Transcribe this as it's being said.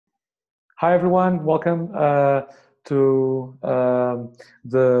Hi everyone, welcome to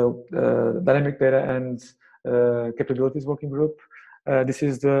the Dynamic Data and Capabilities Working Group. This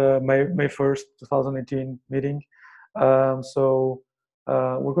is the May 1st, 2018 meeting. We're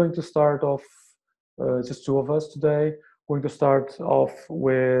going to start off, just two of us today. We're going to start off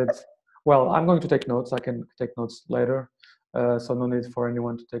with, well, I'm going to take notes. I can take notes later, so no need for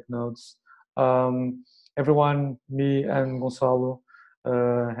anyone to take notes. Everyone, me and Gonçalo,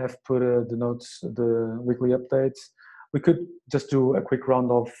 have put the notes, the weekly updates. We could just do a quick round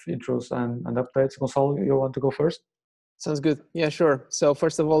of intros and updates. Gonçalo, you want to go first? Sounds good. Yeah, sure. So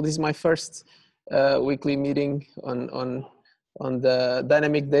first of all, this is my first weekly meeting on the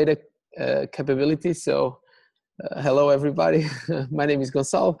dynamic data capability. So hello everybody. My name is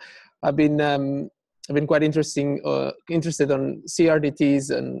Gonçalo. I've been quite interested on CRDTs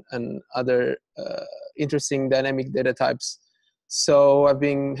and other interesting dynamic data types. So I've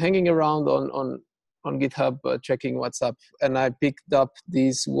been hanging around on GitHub, checking what's up, and I picked up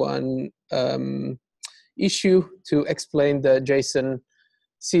this one issue to explain the JSON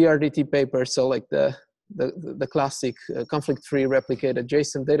CRDT paper. So like the classic conflict-free replicated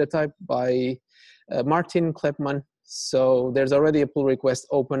JSON data type by Martin Kleppmann. So there's already a pull request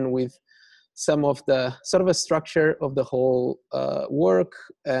open with some of the sort of a structure of the whole work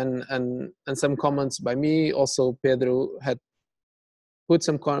and some comments by me. Also, Pedro had put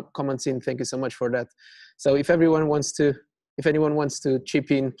some comments in. Thank you so much for that. So if anyone wants to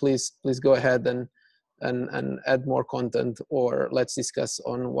chip in, please go ahead and add more content, or let's discuss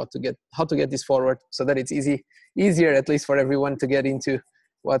on how to get this forward so that it's easier at least for everyone to get into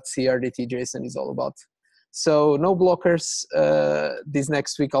what CRDT JSON is all about. So no blockers. This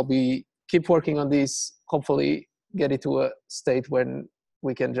next week I'll keep working on this. Hopefully get it to a state when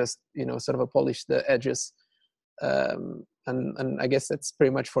we can just sort of polish the edges. And I guess that's pretty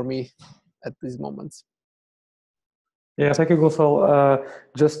much for me at these moments. Yeah, thank you, Gonçalo.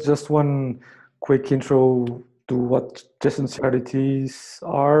 Just one quick intro to what JSON CRDTs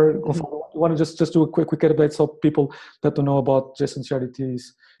are. Gonçalo, you want to just do a quick update so people that don't know about JSON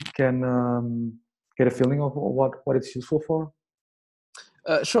CRDTs can get a feeling of what it's useful for?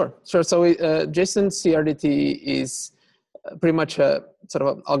 Sure. So JSON CRDT is pretty much a sort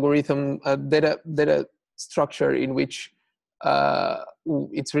of algorithm, data structure in which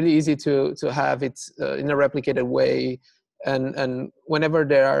it's really easy to have it in a replicated way, and whenever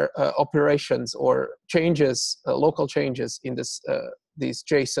there are operations or changes, local changes in this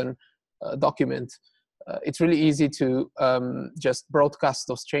JSON document, it's really easy to just broadcast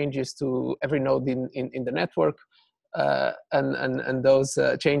those changes to every node in the network, and those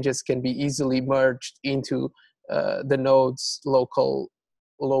changes can be easily merged into the node's local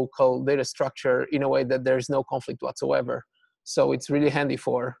data structure in a way that there's no conflict whatsoever. So it's really handy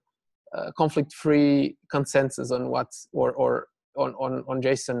for conflict-free consensus on on JSON, or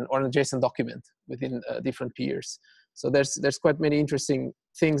on a JSON document within different peers. So there's quite many interesting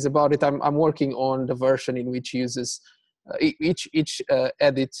things about it. I'm working on the version in which uses each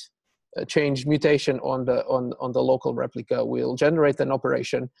edit, change, mutation on the local replica will generate an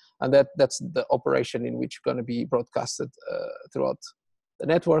operation, and that's the operation in which going to be broadcasted throughout the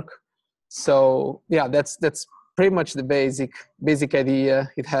network. So yeah, that's pretty much the basic idea.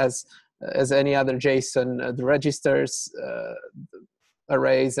 It has, as any other JSON, the registers,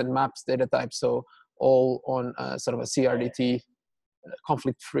 arrays, and maps data types. So all on sort of a CRDT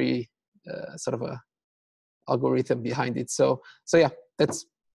conflict-free sort of a algorithm behind it. So yeah, that's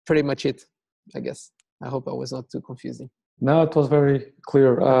pretty much it, I guess. I hope I was not too confusing. No, it was very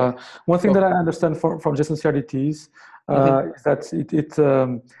clear. One thing that I understand from JSON CRDTs is that it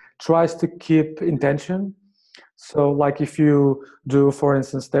tries to keep intention. So like if you do, for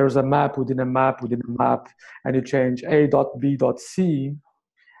instance, there's a map within a map within a map, and you change A.B.C,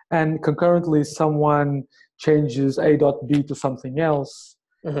 and concurrently someone changes A.B to something else,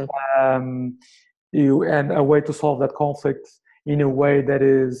 and a way to solve that conflict in a way that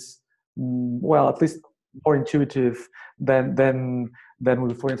is, well, at least more intuitive than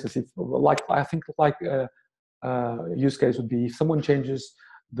with, for instance, if I think use case would be if someone changes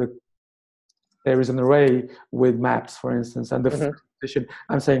there is an array with maps, for instance, and the first position,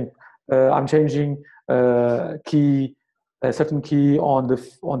 I'm saying I'm changing a certain key on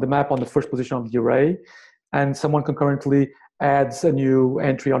the map on the first position of the array, and someone concurrently adds a new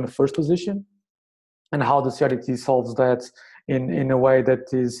entry on the first position, and how the CRDT solves that in a way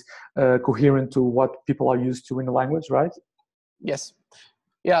that is coherent to what people are used to in the language, right? Yes.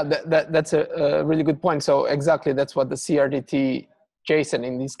 Yeah, that's a really good point. So exactly, that's what the CRDT JSON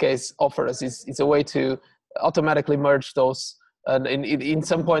in this case offers. Is a way to automatically merge those and in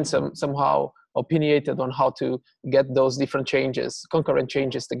some points somehow opinionated on how to get those different changes, concurrent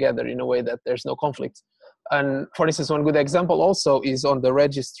changes together in a way that there's no conflict. And for instance, one good example also is on the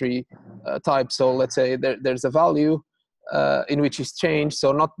registry type. So let's say there's a value in which is changed.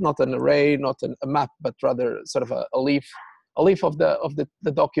 So not an array, not a map, but rather sort of a leaf. A leaf of the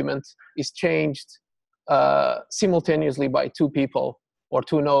document is changed simultaneously by two people or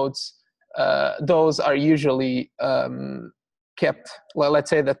two nodes. Those are usually kept. Well, let's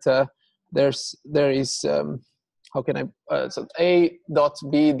say that there is how can I so a dot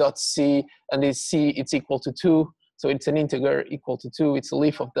b dot c, and is c, it's equal to 2, so it's an integer equal to 2. It's a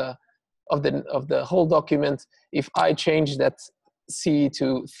leaf of the whole document. If I change that c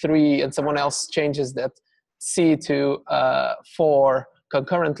to 3 and someone else changes that c to 4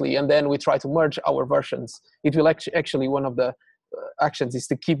 concurrently, and then we try to merge our versions, it will actually one of the actions is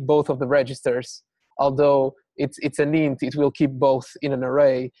to keep both of the registers. Although it's an int, it will keep both in an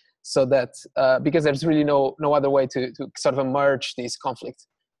array, so that because there's really no other way to sort of merge these conflicts,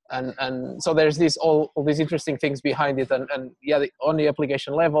 and so there's all these interesting things behind it, and yeah, on the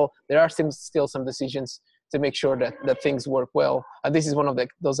application level there are still some decisions to make sure that things work well, and this is one of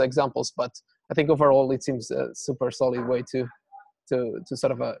those examples. But I think overall it seems a super solid way to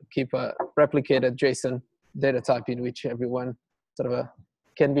sort of keep a replicated JSON data type in which everyone sort of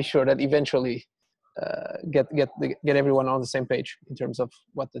can be sure that eventually get everyone on the same page in terms of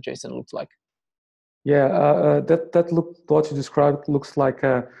what the JSON looks like. Yeah, what you described looks like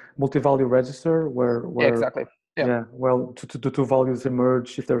a multi-value register where yeah, exactly. Yeah, well, the two values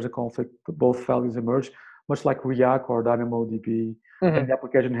emerge. If there's a conflict, both values emerge, much like React or DynamoDB. And the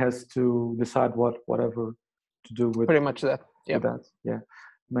application has to decide whatever to do with. Pretty much that. Yeah. With that. Yeah,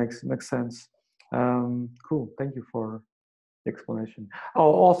 makes sense. Cool. Thank you for the explanation.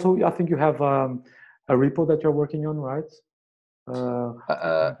 Oh, also, I think you have a repo that you're working on, right?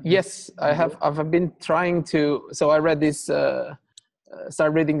 Yes, I have. I've been trying to. So I read this.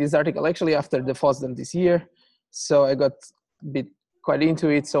 Started reading this article actually after the FOSDEM this year. So I got quite into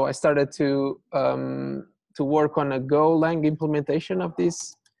it. So I started to work on a Golang implementation of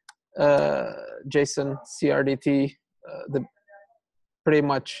this JSON CRDT, pretty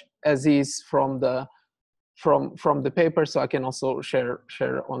much as is from the paper. So I can also share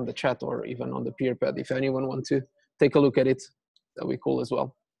on the chat or even on the peerpad if anyone wants to take a look at it. That'd be cool as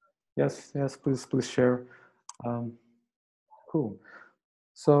well. Yes, please share. Cool.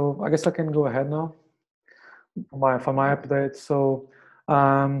 So I guess I can go ahead now for my update. So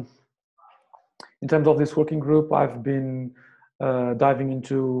in terms of this working group, I've been diving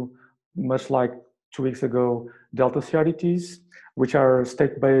into, much like 2 weeks ago, Delta CRDTs, which are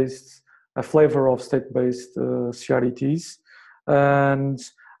state-based, a flavor of state-based CRDTs. And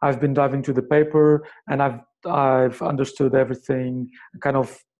I've been diving to the paper, and I've understood everything. Kind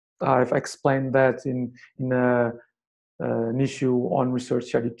of, I've explained that in an issue on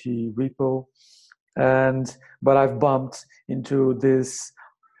Research CRDT repo, but I've bumped into this,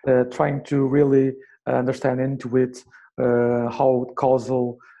 trying to really understand into it how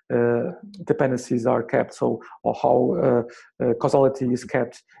causal dependencies are kept, or how causality is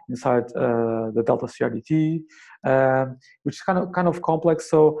kept inside the Delta CRDT, which is kind of complex.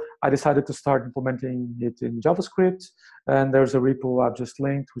 So I decided to start implementing it in JavaScript, and there's a repo I've just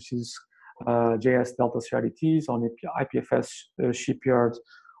linked, which is JS Delta CRDTs on IPFS shipyard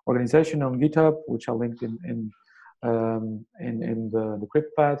organization on GitHub, which I linked in the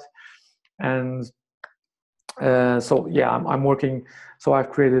CryptPad. And so yeah, I'm working. So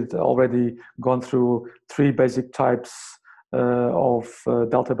I've already gone through 3 basic types of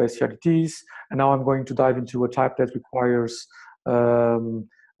Delta-based CRDTs, and now I'm going to dive into a type that requires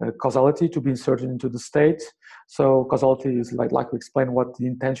causality to be inserted into the state. So causality is like we explained what the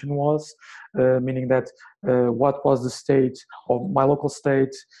intention was, meaning that what was the state of my local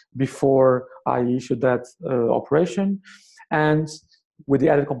state before I issued that operation. And with the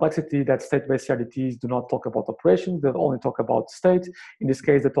added complexity that state-based CRDTs do not talk about operations, they only talk about state. In this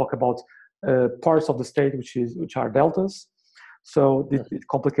case, they talk about parts of the state, which are deltas. So it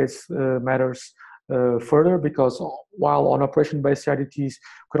complicates matters further, because while on operation-based CRDTs, you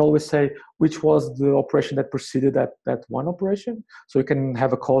could always say which was the operation that preceded that one operation. So you can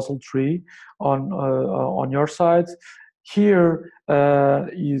have a causal tree on your side. Here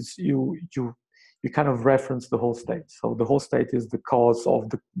is you kind of reference the whole state. So the whole state is the cause of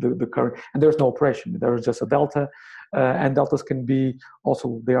the current, and there's no operation. There is just a delta, and deltas can be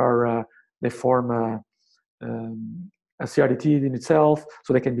also, they form a CRDT in itself,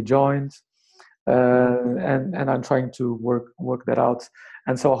 so they can be joined. And I'm trying to work that out.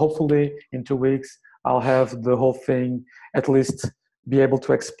 And so hopefully in 2 weeks, I'll have the whole thing at least be able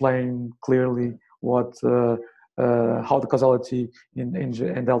to explain clearly what how the causality in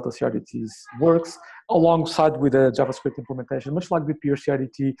delta CRDTs works, alongside with the JavaScript implementation, much like the pure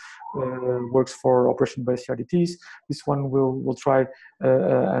CRDT works for operation-based CRDTs. This one will try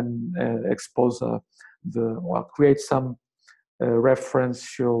and expose create some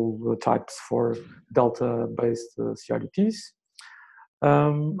referential types for delta-based CRDTs.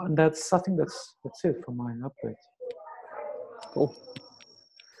 And I think that's it for my update. Cool.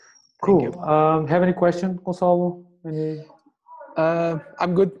 Cool. Have any question, Gonçalo?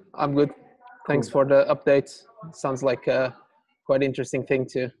 I'm good. Thanks for the update. Sounds like a quite interesting thing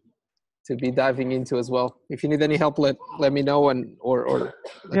to be diving into as well. If you need any help, let me know, and or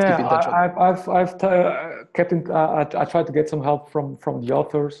let's keep in touch. I've kept in. I tried to get some help from the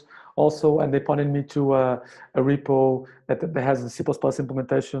authors also, and they pointed me to a repo that has a C++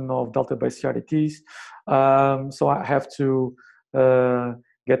 implementation of delta-based CRDTs. So I have to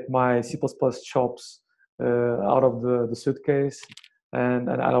get my C++ chops out of the suitcase, and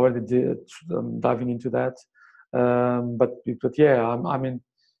I already did diving into that. But yeah, I mean,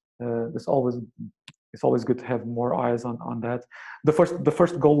 it's always good to have more eyes on that. The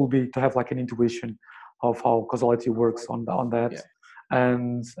first goal will be to have like an intuition of how causality works on that, yeah.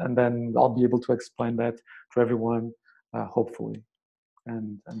 and then I'll be able to explain that to everyone, hopefully,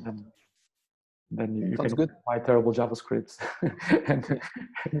 and then you can good. my terrible JavaScripts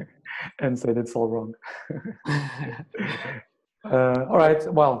and say that's all wrong. All right.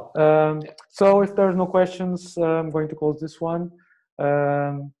 Well, so if there's no questions, I'm going to close this one.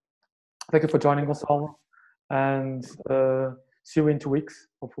 Thank you for joining us all, and see you in 2 weeks,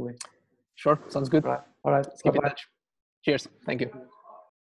 hopefully. Sure, sounds good. All right. Let's keep in touch. Cheers. Thank you.